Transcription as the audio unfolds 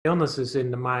illnesses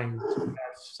in the mind.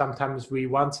 Sometimes we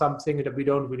want something that we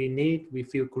don't really need, we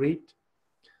feel greed.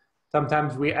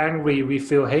 Sometimes we're angry, we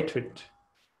feel hatred.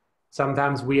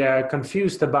 Sometimes we are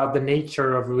confused about the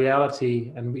nature of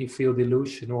reality and we feel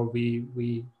delusion, or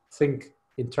we think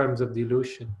in terms of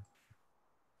delusion.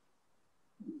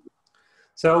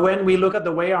 So when we look at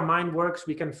the way our mind works,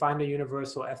 we can find a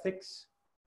universal ethics.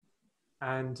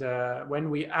 And when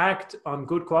we act on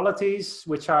good qualities,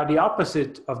 which are the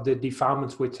opposite of the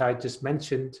defilements which I just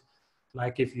mentioned,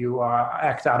 like if you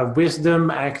act out of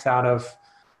wisdom, act out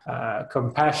of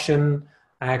compassion,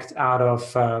 act out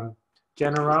of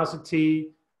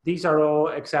generosity, these are all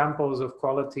examples of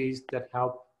qualities that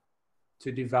help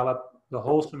to develop the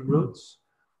wholesome roots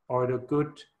or the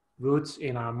good roots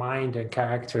in our mind and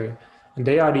character. And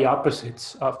they are the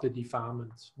opposites of the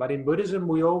defilements. But in Buddhism,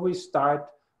 we always start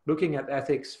looking at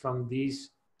ethics from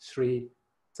these three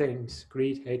things: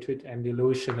 greed, hatred, and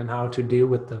delusion, and how to deal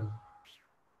with them.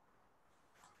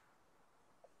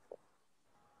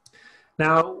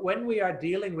 Now, when we are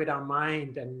dealing with our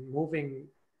mind and moving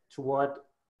toward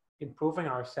improving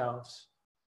ourselves,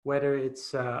 whether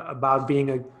it's about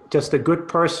being just a good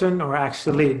person or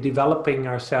actually developing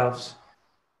ourselves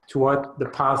toward the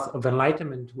path of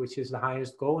enlightenment, which is the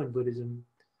highest goal in Buddhism,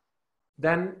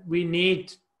 then we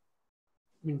need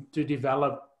to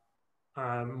develop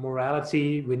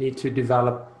morality. We need to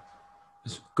develop a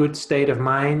good state of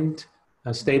mind,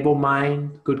 a stable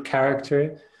mind, good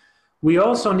character. We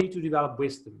also need to develop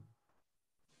wisdom.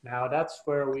 Now that's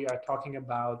where we are talking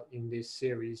about in this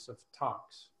series of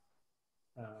talks.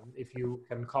 If you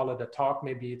can call it a talk,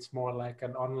 maybe it's more like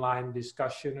an online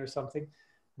discussion or something,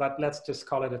 but let's just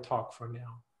call it a talk for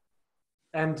now.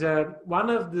 And one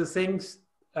of the things,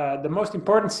 the most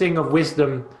important thing of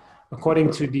wisdom,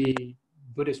 according to the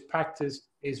Buddhist practice,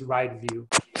 is right view.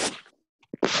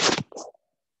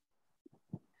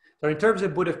 So in terms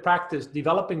of Buddhist practice,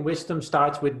 developing wisdom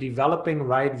starts with developing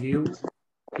right view,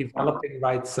 developing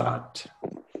right thought.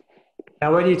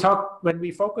 Now when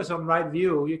we focus on right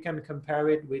view, you can compare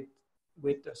it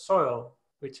with the soil,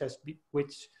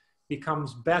 which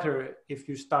becomes better if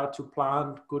you start to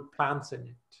plant good plants in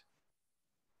it.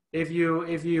 If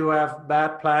you have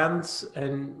bad plants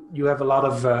and you have a lot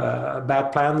of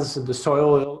bad plants, the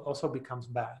soil also becomes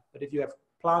bad. But if you have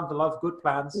planted a lot of good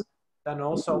plants, then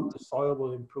also the soil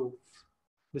will improve.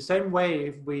 The same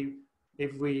way,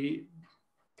 if we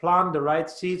plant the right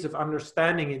seeds of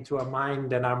understanding into our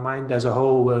mind, then our mind as a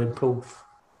whole will improve.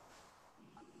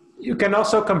 You can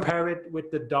also compare it with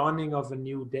the dawning of a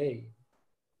new day.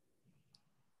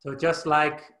 So just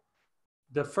like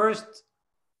the first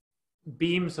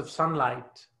beams of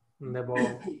sunlight,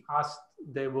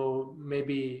 they will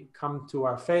maybe come to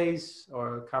our face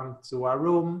or come to our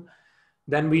room,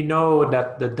 then we know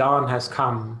that the dawn has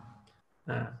come.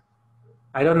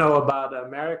 I don't know about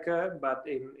America, but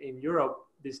in Europe,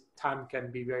 this time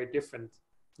can be very different.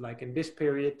 Like in this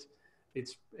period,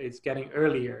 it's getting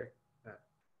earlier.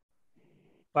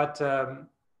 But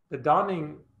the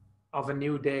dawning of a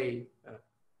new day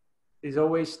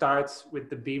always starts with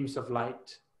the beams of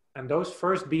light. And those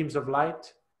first beams of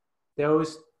light,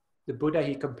 the Buddha,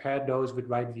 he compared those with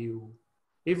right view.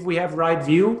 If we have right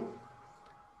view,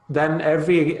 then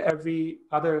every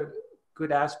other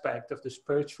good aspect of the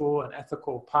spiritual and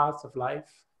ethical path of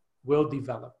life will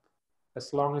develop,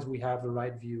 as long as we have a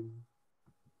right view.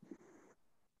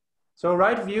 So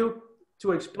right view,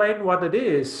 to explain what it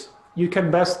is, you can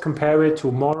best compare it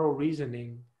to moral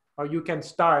reasoning, or you can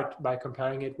start by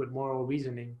comparing it with moral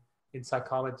reasoning in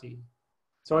psychology.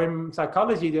 So in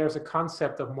psychology, there's a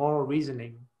concept of moral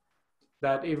reasoning,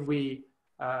 that if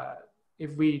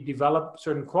we develop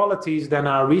certain qualities, then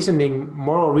our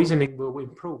moral reasoning will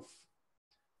improve.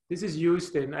 This is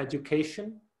used in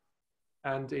education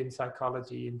and in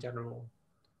psychology in general.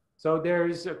 So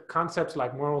there's concepts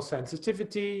like moral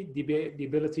sensitivity, the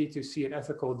ability to see an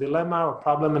ethical dilemma or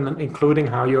problem, and including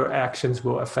how your actions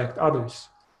will affect others.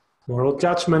 Moral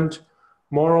judgment,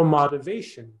 moral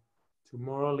motivation, to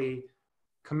morally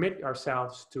commit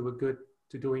ourselves to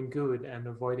doing good and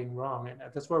avoiding wrong. And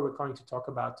that's what we're going to talk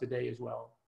about today as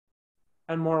well.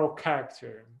 And moral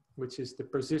character, which is the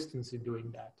persistence in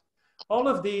doing that. All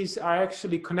of these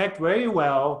actually connect very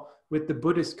well with the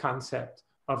Buddhist concept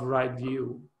of right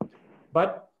view.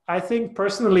 But I think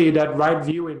personally that right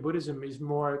view in Buddhism is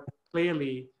more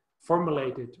clearly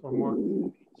formulated or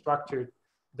more structured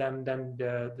than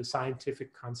the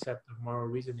scientific concept of moral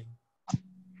reasoning.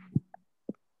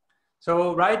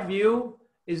 So right view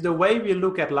is the way we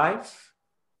look at life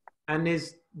and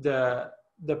is the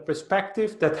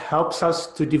perspective that helps us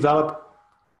to develop,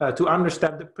 to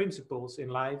understand the principles in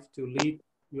life, to lead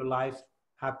your life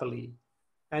happily.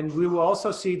 And we will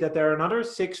also see that there are another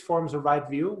 6 forms of right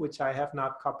view, which I have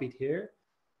not copied here,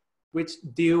 which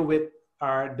deal with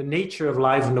the nature of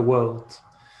life in the world.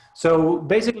 So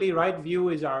basically, right view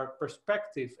is our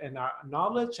perspective and our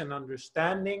knowledge and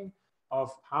understanding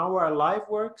of how our life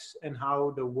works and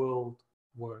how the world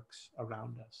works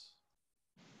around us.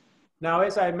 Now,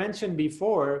 as I mentioned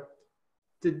before,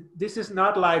 this is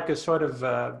not like a sort of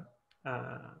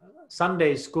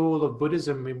Sunday school of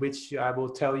Buddhism in which I will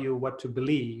tell you what to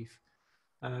believe,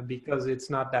 because it's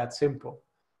not that simple.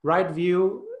 Right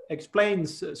view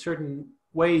explains certain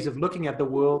ways of looking at the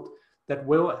world that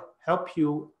will help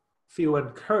you feel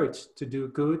encouraged to do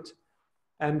good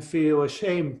and feel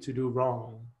ashamed to do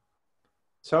wrong.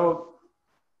 So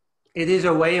it is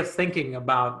a way of thinking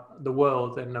about the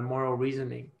world and the moral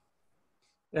reasoning.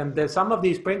 And some of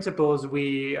these principles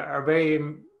we are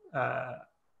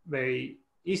very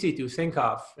easy to think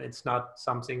of. It's not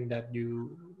something that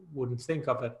you wouldn't think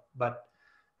of it, but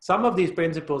some of these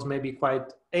principles may be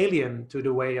quite alien to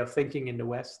the way of thinking in the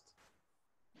West.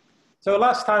 So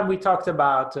last time we talked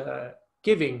about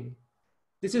giving.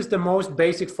 This is the most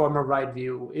basic form of right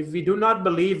view. If we do not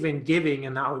believe in giving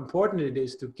and how important it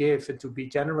is to give and to be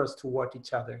generous toward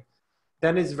each other,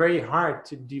 then it's very hard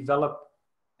to develop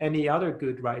any other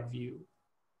good right view.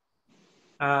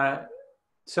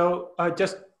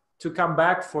 Just to come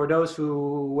back for those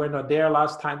who were not there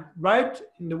last time, right,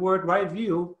 in the word right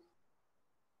view,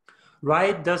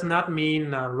 right does not mean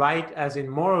right as in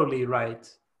morally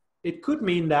right. It could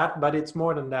mean that, but it's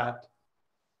more than that.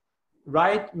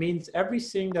 Right means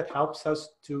everything that helps us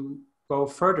to go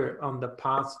further on the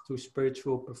path to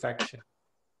spiritual perfection,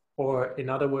 or in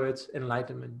other words,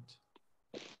 enlightenment.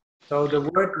 So the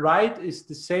word right is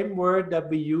the same word that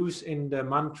we use in the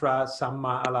mantra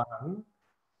Samma Alahang.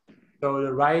 So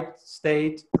the right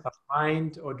state of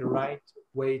mind or the right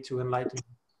way to enlightenment.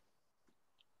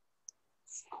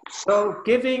 So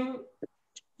giving,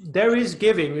 there is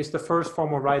giving is the first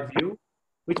form of right view,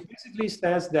 which basically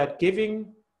says that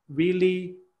giving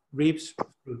really reaps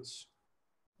fruits.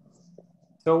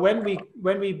 So when we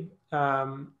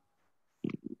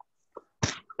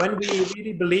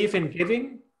really believe in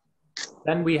giving,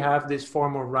 then we have this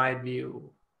form of right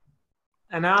view.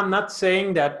 And I'm not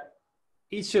saying that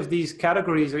each of these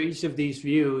categories or each of these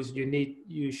views,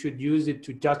 you should use it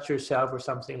to judge yourself or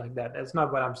something like that. That's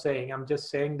not what I'm saying. I'm just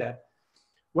saying that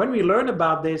when we learn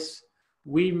about this,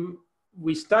 we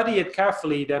study it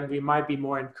carefully, then we might be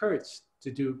more encouraged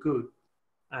to do good,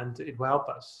 and it will help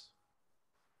us.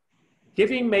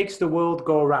 Giving makes the world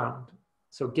go around.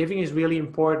 So giving is really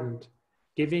important.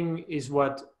 Giving is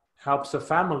what helps a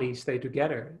family stay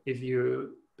together. If you're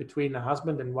between a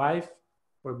husband and wife,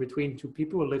 or between two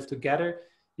people who live together,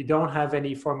 you don't have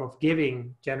any form of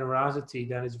giving, generosity,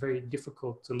 then it's very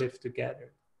difficult to live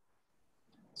together.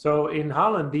 So in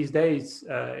Holland these days,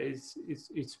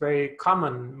 it's very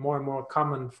common, more and more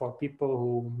common for people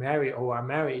who are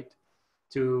married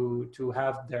to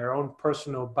have their own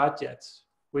personal budgets,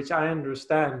 which I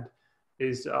understand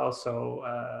is also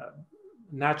a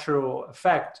natural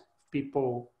effect,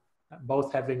 people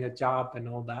both having a job and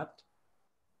all that.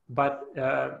 But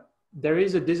there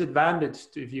is a disadvantage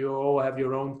if you all have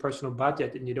your own personal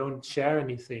budget and you don't share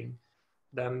anything,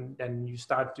 then you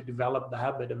start to develop the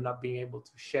habit of not being able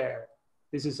to share.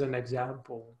 This is an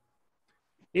example.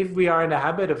 If we are in the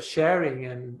habit of sharing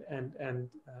and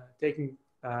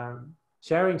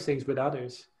sharing things with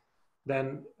others,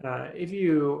 then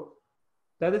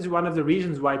that is one of the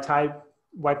reasons why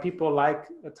people like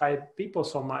Thai people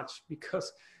so much,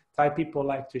 because Thai people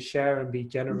like to share and be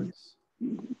generous.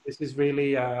 This is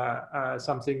really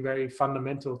something very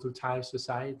fundamental to Thai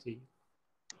society.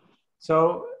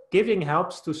 So giving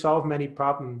helps to solve many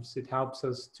problems. It helps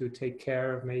us to take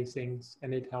care of many things,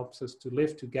 and it helps us to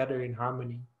live together in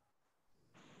harmony.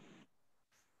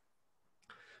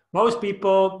 Most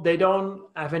people, they don't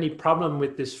have any problem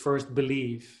with this first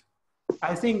belief.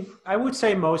 I would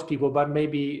say most people, but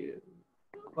maybe,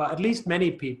 well, at least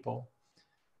many people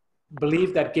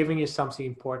believe that giving is something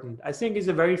important. I think it's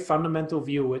a very fundamental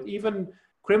view. With even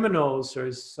criminals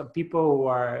or some people who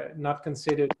are not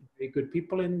considered very good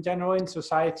people in general in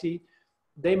society,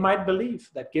 they might believe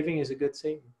that giving is a good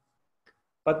thing.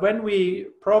 But when we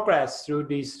progress through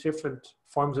these different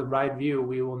forms of right view,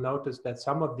 we will notice that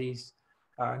some of these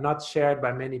are not shared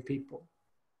by many people.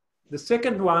 The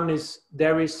second one is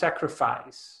there is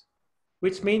sacrifice,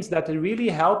 which means that to really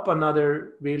help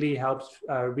another really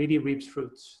reaps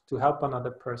fruits, to help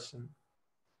another person.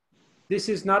 This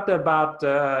is not about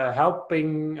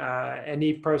helping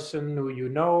any person who you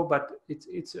know, but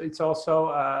it's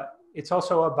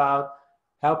also about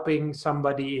helping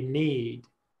somebody in need.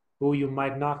 who you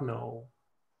might not know.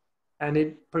 And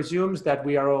it presumes that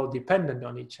we are all dependent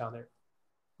on each other.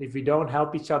 If we don't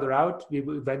help each other out, we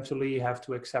will eventually have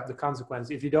to accept the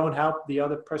consequence. If you don't help the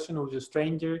other person who's a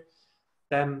stranger,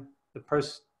 then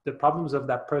the problems of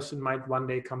that person might one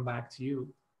day come back to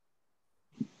you.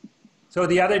 So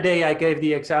the other day I gave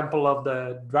the example of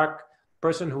the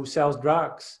person who sells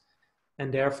drugs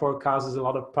and therefore causes a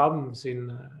lot of problems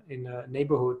in a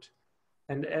neighborhood.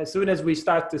 And as soon as we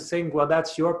start to think, well,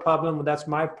 that's your problem, that's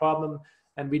my problem,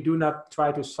 and we do not try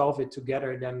to solve it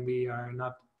together, then we are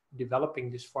not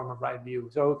developing this form of right view.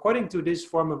 So according to this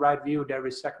form of right view, there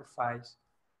is sacrifice.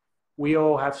 We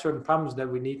all have certain problems that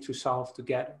we need to solve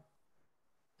together.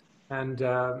 And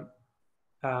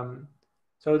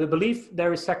so the belief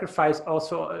there is sacrifice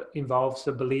also involves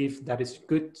the belief that it's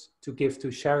good to give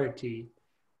to charity,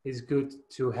 it's good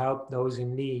to help those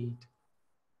in need.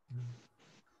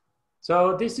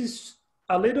 So this is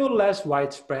a little less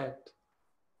widespread.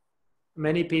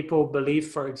 Many people believe,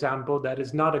 for example, that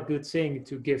it's not a good thing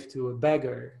to give to a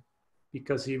beggar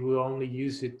because he will only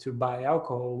use it to buy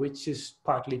alcohol, which is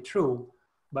partly true,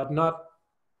 but not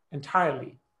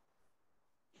entirely.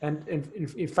 And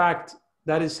in fact,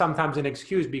 that is sometimes an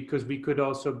excuse because we could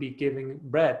also be giving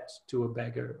bread to a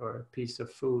beggar or a piece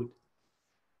of food.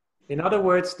 In other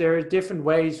words, there are different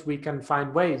ways we can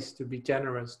find ways to be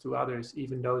generous to others,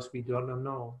 even those we do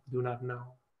not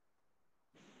know.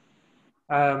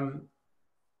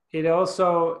 It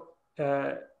also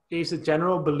is a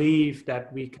general belief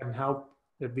that we can help,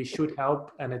 that we should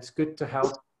help, and it's good to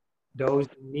help those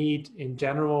in need in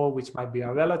general, which might be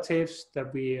our relatives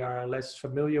that we are less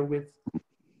familiar with,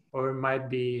 or it might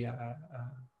be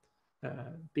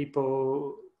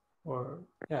people, or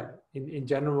in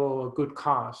general, a good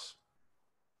cause.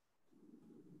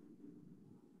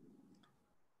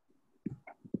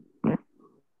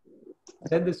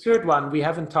 Then the third one we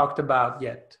haven't talked about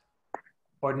yet,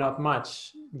 or not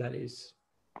much, that is.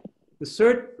 The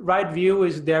third right view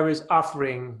is there is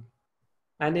offering.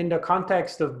 And in the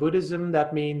context of Buddhism,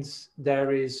 that means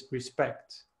there is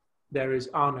respect, there is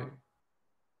honor.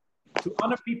 To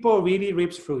honor people really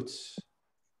reaps fruits.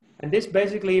 And this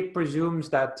basically presumes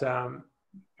that,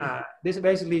 this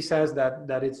basically says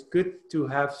that it's good to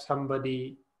have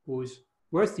somebody who's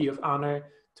worthy of honor,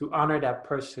 to honor that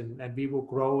person, and we will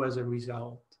grow as a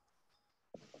result.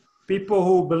 People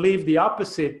who believe the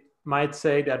opposite might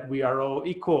say that we are all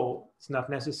equal. It's not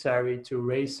necessary to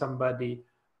raise somebody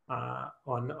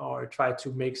or try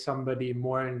to make somebody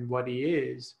more than what he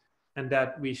is, and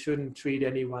that we shouldn't treat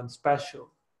anyone special.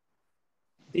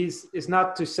 This is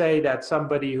not to say that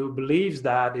somebody who believes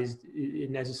that is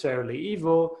necessarily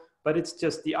evil, but it's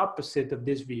just the opposite of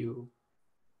this view,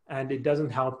 and it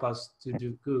doesn't help us to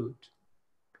do good.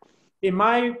 In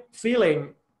my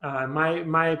feeling,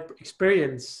 my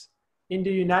experience, in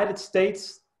the United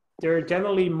States, there are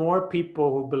generally more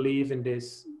people who believe in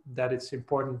this, that it's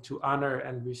important to honor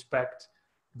and respect,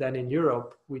 than in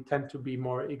Europe. We tend to be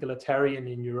more egalitarian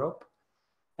in Europe.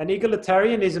 And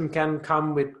egalitarianism can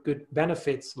come with good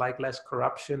benefits like less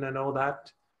corruption and all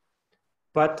that,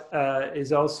 but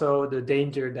is also the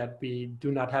danger that we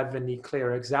do not have any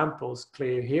clear examples,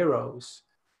 clear heroes,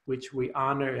 which we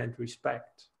honor and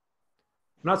respect.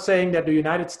 I'm not saying that the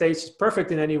United States is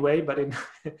perfect in any way, but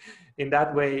in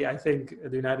that way, I think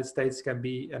the United States can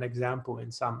be an example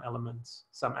in some elements,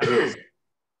 On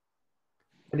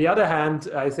the other hand,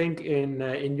 I think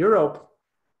in Europe,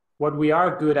 what we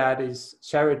are good at is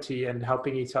charity and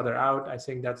helping each other out. I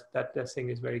think that thing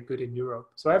is very good in Europe.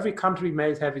 So every country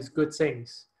may have its good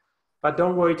things, but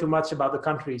don't worry too much about the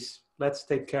countries. Let's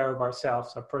take care of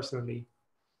ourselves or personally.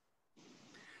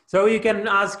 So you can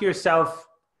ask yourself,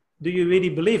 do you really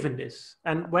believe in this?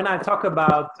 And when I talk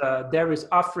about there is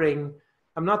offering,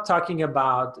 I'm not talking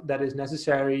about that it's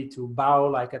necessary to bow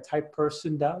like a Thai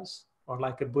person does or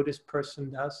like a Buddhist person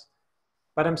does.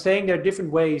 But I'm saying there are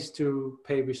different ways to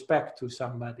pay respect to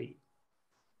somebody.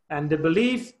 And the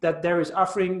belief that there is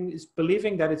offering is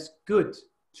believing that it's good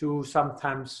to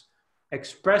sometimes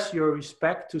express your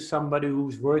respect to somebody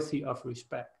who's worthy of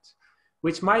respect,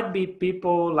 which might be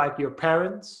people like your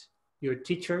parents, your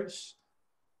teachers,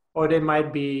 or they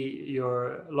might be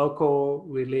your local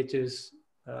religious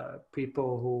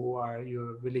people who are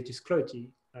your religious clergy.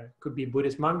 Could be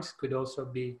Buddhist monks, could also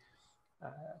be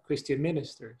Christian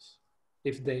ministers.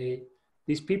 If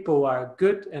these people are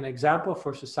good and example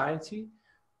for society,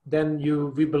 then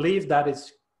we believe that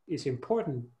it's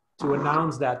important to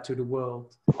announce that to the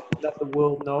world, let the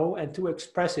world know, and to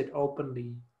express it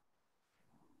openly.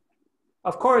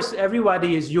 Of course,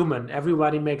 everybody is human,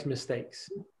 everybody makes mistakes,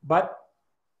 but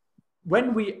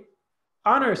when we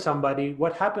honor somebody,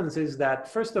 what happens is that,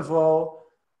 first of all,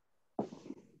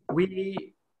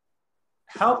 we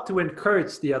help to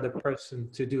encourage the other person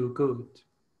to do good.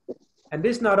 And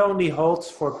this not only holds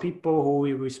for people who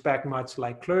we respect much,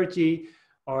 like clergy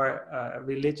or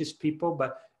religious people,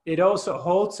 but it also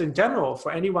holds in general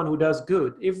for anyone who does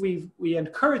good. If we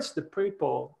encourage the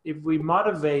people, if we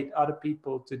motivate other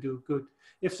people to do good,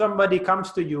 if somebody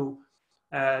comes to you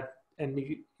and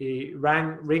he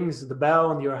rings the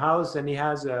bell in your house and he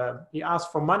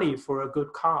asks for money for a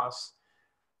good cause,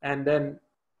 and then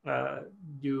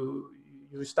you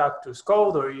start to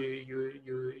scold or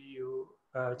you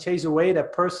chase away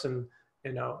that person,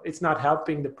 you know, it's not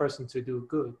helping the person to do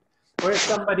good. Or if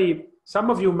some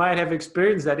of you might have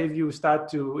experienced that if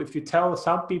you tell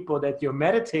some people that you're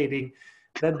meditating,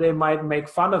 then they might make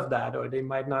fun of that or they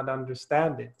might not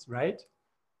understand it, right?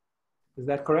 Is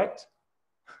that correct?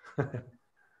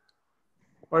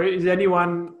 Or is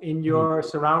anyone in your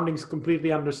surroundings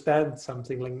completely understand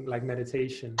something like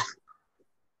meditation?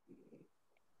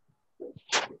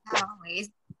 Always.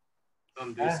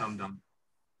 Some do, some don't.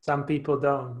 Some people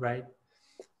don't, right?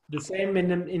 The same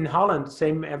in Holland,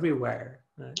 same everywhere.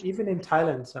 Even in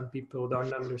Thailand, some people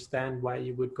don't understand why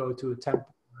you would go to a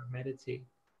temple or meditate.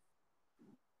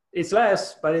 It's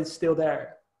less, but it's still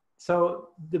there. So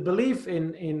the belief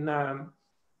in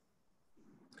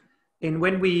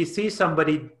when we see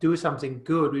somebody do something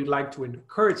good, we like to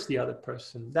encourage the other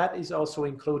person. That is also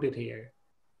included here.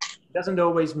 It doesn't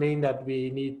always mean that we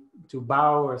need to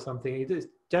bow or something. It is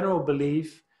general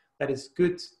belief that it's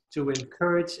good to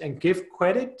encourage and give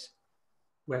credit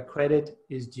where credit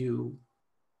is due.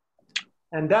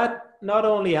 And that not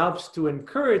only helps to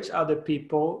encourage other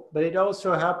people, but it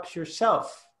also helps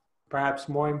yourself, perhaps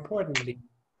more importantly.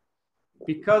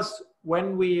 Because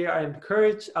when we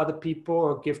encourage other people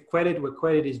or give credit where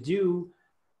credit is due,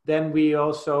 then we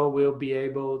also will be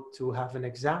able to have an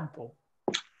example.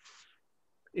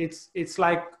 It's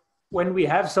like when we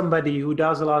have somebody who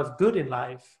does a lot of good in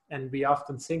life and we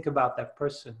often think about that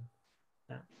person,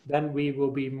 then we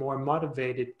will be more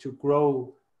motivated to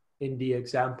grow in the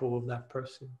example of that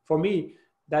person. For me,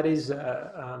 that is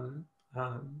our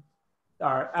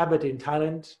abbot in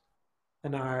Thailand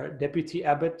and our deputy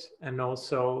abbot, and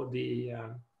also the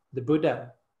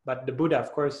Buddha. But the Buddha,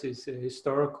 of course, is a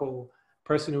historical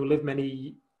person who lived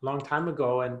long time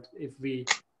ago. And if we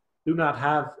do not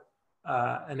have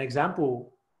an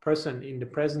example person in the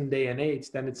present day and age,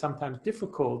 then it's sometimes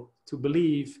difficult to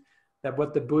believe that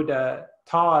what the Buddha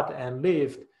taught and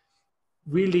lived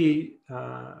really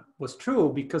was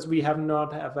true, because we have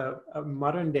not have a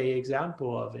modern day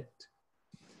example of it.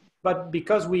 But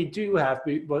because we do have,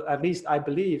 well, at least I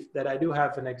believe that I do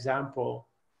have an example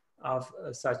of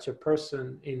such a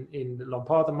person in Wat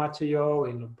Phra Dhammakaya,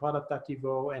 in Wat Phra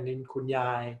Dhammakaya, and in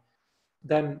Kunyai,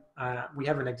 then we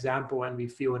have an example and we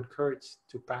feel encouraged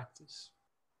to practice.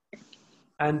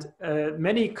 And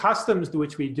many customs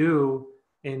which we do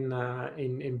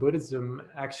in Buddhism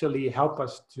actually help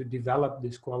us to develop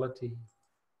this quality.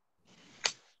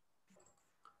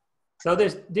 So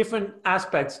there's different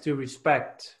aspects to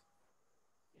respect.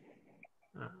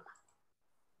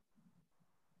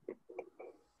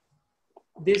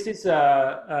 This is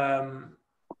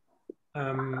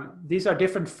these are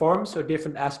different forms or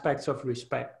different aspects of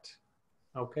respect.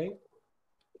 Okay.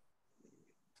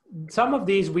 Some of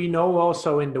these we know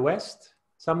also in the West,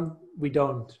 some we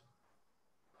don't.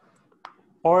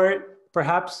 Or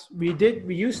perhaps we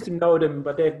used to know them,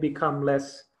 but they've become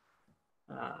less.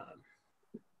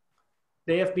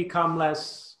 They have become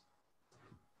less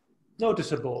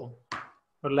noticeable,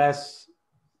 or less.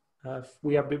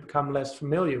 We have become less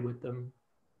familiar with them.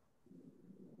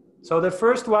 So the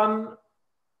first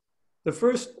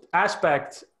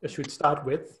aspect I should start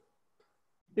with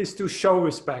is to show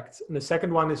respect, and the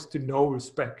second one is to know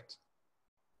respect.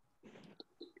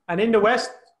 And in the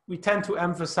West, we tend to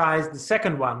emphasize the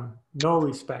second one, know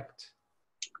respect.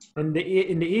 And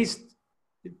in the East,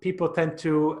 people tend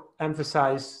to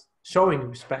emphasize showing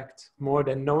respect more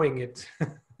than knowing it.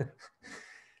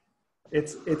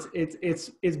 It's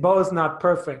both not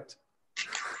perfect.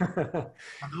 Are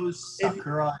those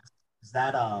sakura? Is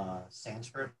that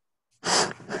Sanskrit?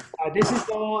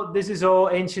 This is all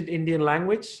ancient Indian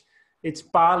language. It's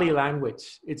Pali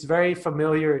language. It's very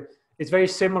familiar. It's very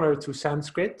similar to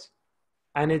Sanskrit,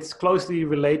 and it's closely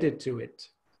related to it.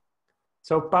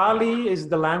 So Pali is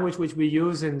the language which we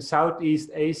use in Southeast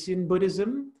Asian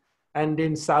Buddhism and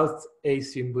in South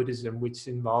Asian Buddhism, which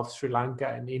involves Sri Lanka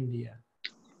and India.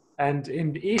 And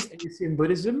in East Asian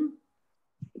Buddhism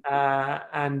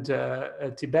and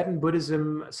Tibetan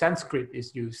Buddhism, Sanskrit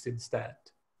is used instead,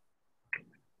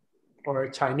 or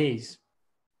Chinese.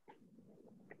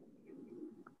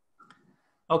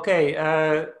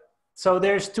 Okay, so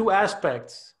there's two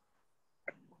aspects.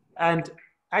 And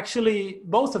actually,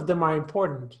 both of them are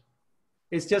important.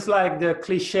 It's just like the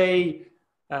cliche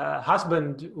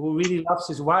husband who really loves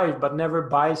his wife but never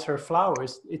buys her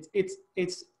flowers.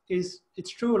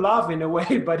 It's true love in a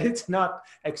way, but it's not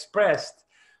expressed.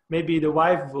 Maybe the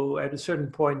wife will at a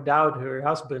certain point doubt her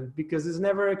husband because it's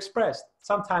never expressed.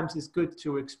 Sometimes it's good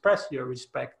to express your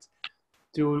respect,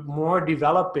 to more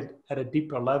develop it at a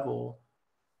deeper level,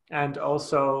 and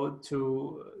also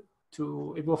to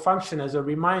it will function as a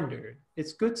reminder.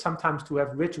 It's good sometimes to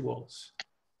have rituals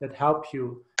that help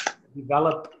you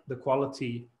develop the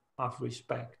quality of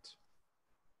respect.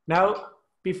 Now,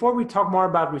 before we talk more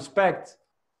about respect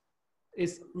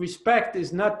is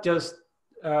not just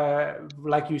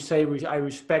like you say, I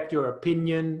respect your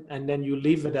opinion, and then you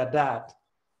leave it at that,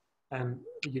 and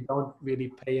you don't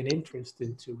really pay an interest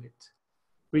into it.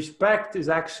 Respect is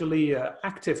actually an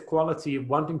active quality of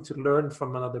wanting to learn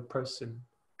from another person.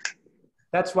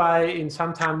 That's why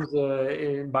sometimes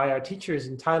by our teachers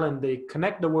in Thailand, they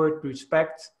connect the word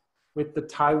respect with the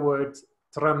Thai word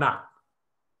tranak.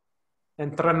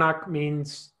 And tranak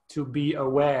means to be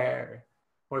aware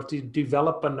or to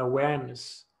develop an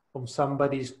awareness of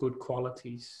somebody's good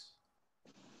qualities.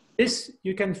 This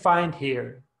you can find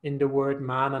here in the word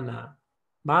manana.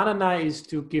 Manana is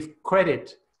to give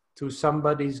credit to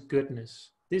somebody's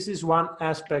goodness. This is one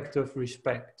aspect of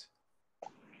respect.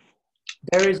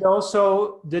 There is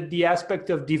also the aspect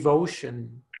of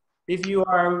devotion. If you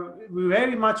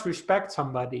very much respect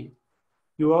somebody,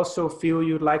 you also feel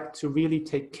you'd like to really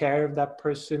take care of that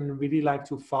person, really like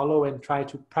to follow and try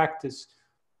to practice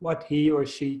what he or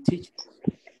she teaches.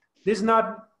 This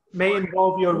may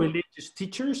involve your religious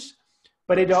teachers,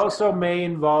 but it also may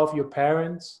involve your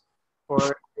parents or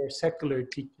your secular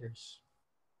teachers.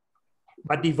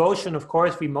 But devotion, of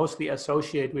course, we mostly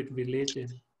associate with religion.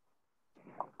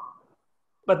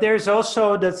 But there's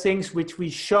also the things which we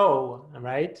show,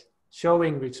 right?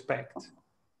 Showing respect.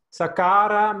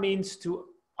 Sakara means to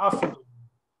offer.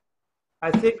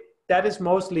 I think that is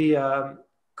mostly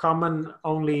common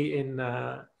only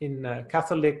in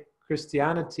Catholic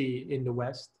Christianity in the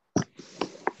West.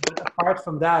 But apart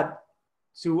from that,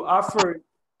 to offer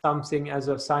something as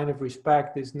a sign of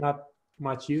respect is not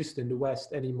much used in the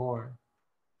West anymore.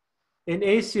 In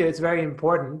Asia, it's very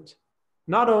important.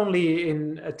 Not only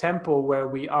in a temple where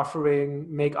we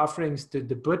make offerings to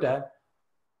the Buddha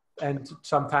and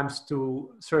sometimes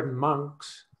to certain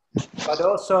monks, but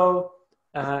also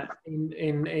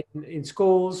in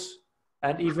schools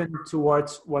and even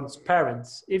towards one's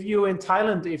parents. If you in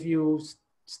Thailand, if you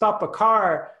stop a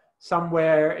car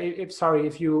somewhere,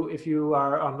 if you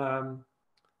are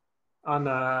on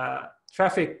a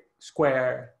traffic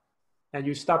square and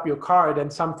you stop your car, then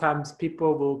sometimes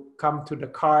people will come to the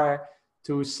car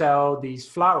to sell these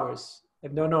flowers. I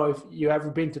don't know if you ever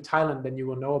been to Thailand, then you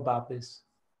will know about this,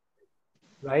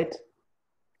 right?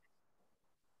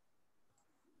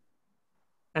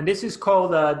 And this is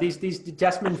called these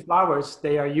jasmine flowers.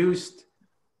 They are used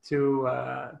to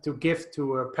give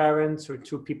to parents or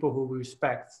to people who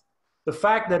respect. The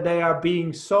fact that they are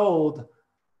being sold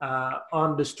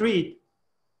on the street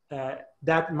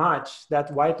that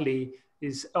widely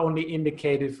is only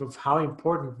indicative of how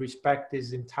important respect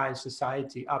is in Thai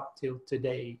society up till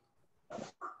today.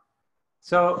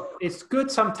 So it's good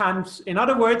sometimes, in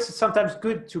other words, it's sometimes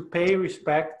good to pay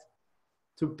respect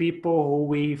to people who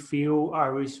we feel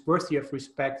are worthy of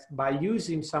respect by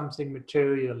using something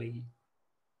materially.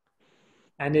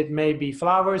 And it may be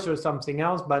flowers or something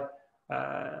else, but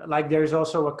like there's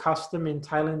also a custom in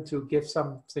Thailand to give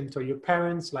something to your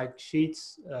parents, like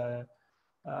sheets,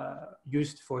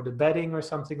 used for the bedding or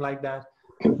something like that.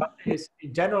 But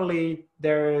generally,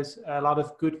 there is a lot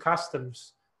of good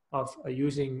customs of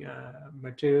using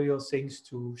material things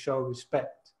to show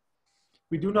respect.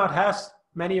 We do not have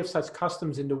many of such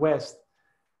customs in the West,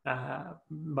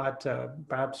 but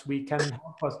perhaps we can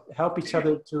help each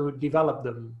other to develop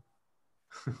them.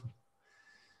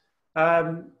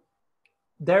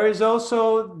 There is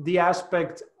also the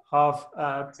aspect of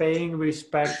paying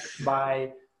respect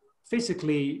by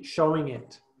physically showing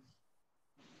it.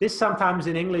 This sometimes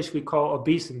in English we call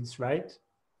obeisance, right?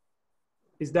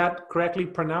 Is that correctly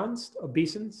pronounced,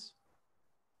 obeisance?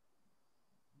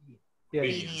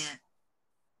 Yes.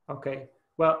 Okay.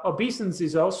 Well, obeisance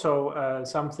is also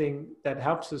something that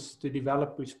helps us to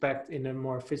develop respect in a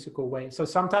more physical way. So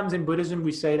sometimes in Buddhism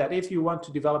we say that if you want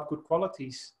to develop good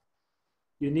qualities,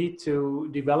 you need to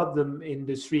develop them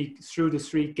through the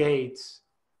three gates: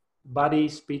 body,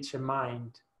 speech, and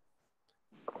mind.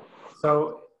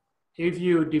 So if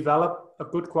you develop a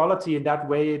good quality in that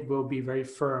way, it will be very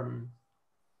firm.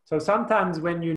 So sometimes when you